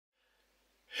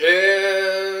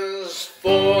Here's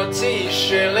 40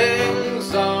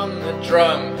 shillings on the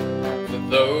drum for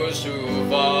those who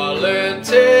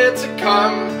volunteered to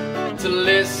come to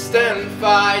list and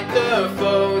fight the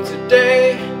foe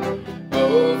today,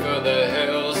 over the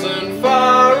hills and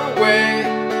far away,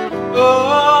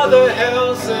 o'er the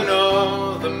hills and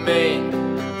o'er the main,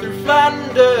 through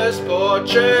Flanders,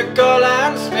 Portugal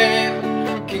and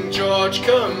Spain. King George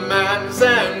commands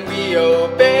and we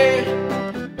obey,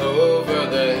 over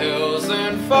the hills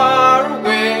and far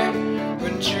away.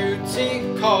 When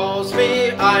duty calls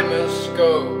me I must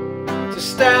go, to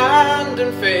stand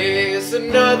and face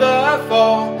another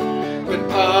foe, but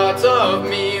part of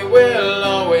me will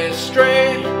always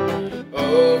stray,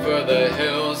 over the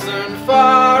hills and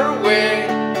far away,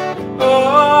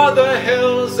 o'er the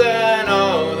hills and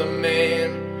o'er the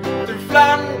main, through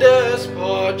Flanders,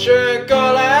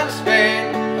 Portugal and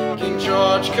Spain. King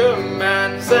George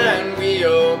commands and we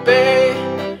obey,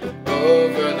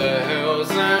 over the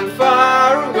hills and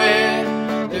far away.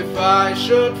 If I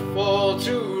should fall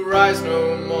to rise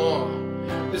no more,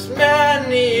 as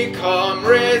many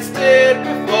comrades did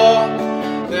before,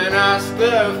 then ask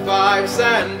the fifes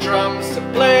and drums to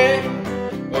play,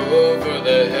 over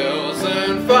the hills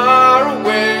and far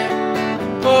away,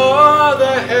 o'er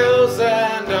the hills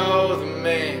and o'er the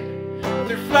main,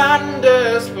 through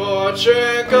Flanders,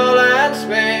 Portugal and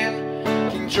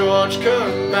Spain. King George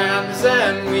commands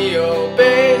and we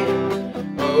obey,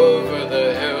 over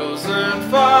the hills and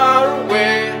far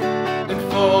away. And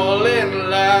falling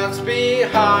lads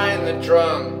behind the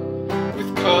drum,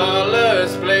 with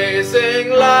colours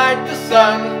blazing like the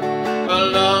sun,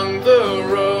 along the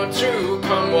road to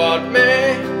come what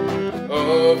may,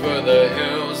 over the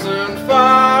hills and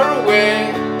far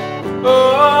away,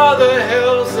 o'er the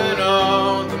hills and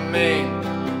o'er the main,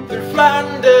 through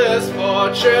Flanders,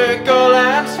 Portugal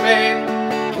and Spain.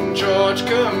 King George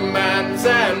commands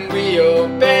and we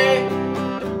obey,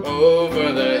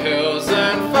 over the hills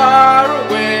and far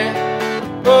away,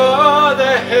 o'er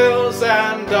the hills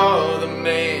and o'er the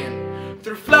main,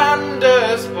 through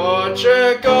Flanders,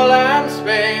 Portugal and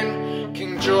Spain.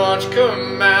 King George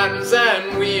commands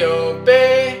and we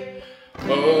obey,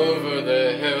 over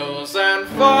the hills and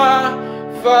far,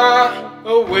 far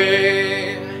away.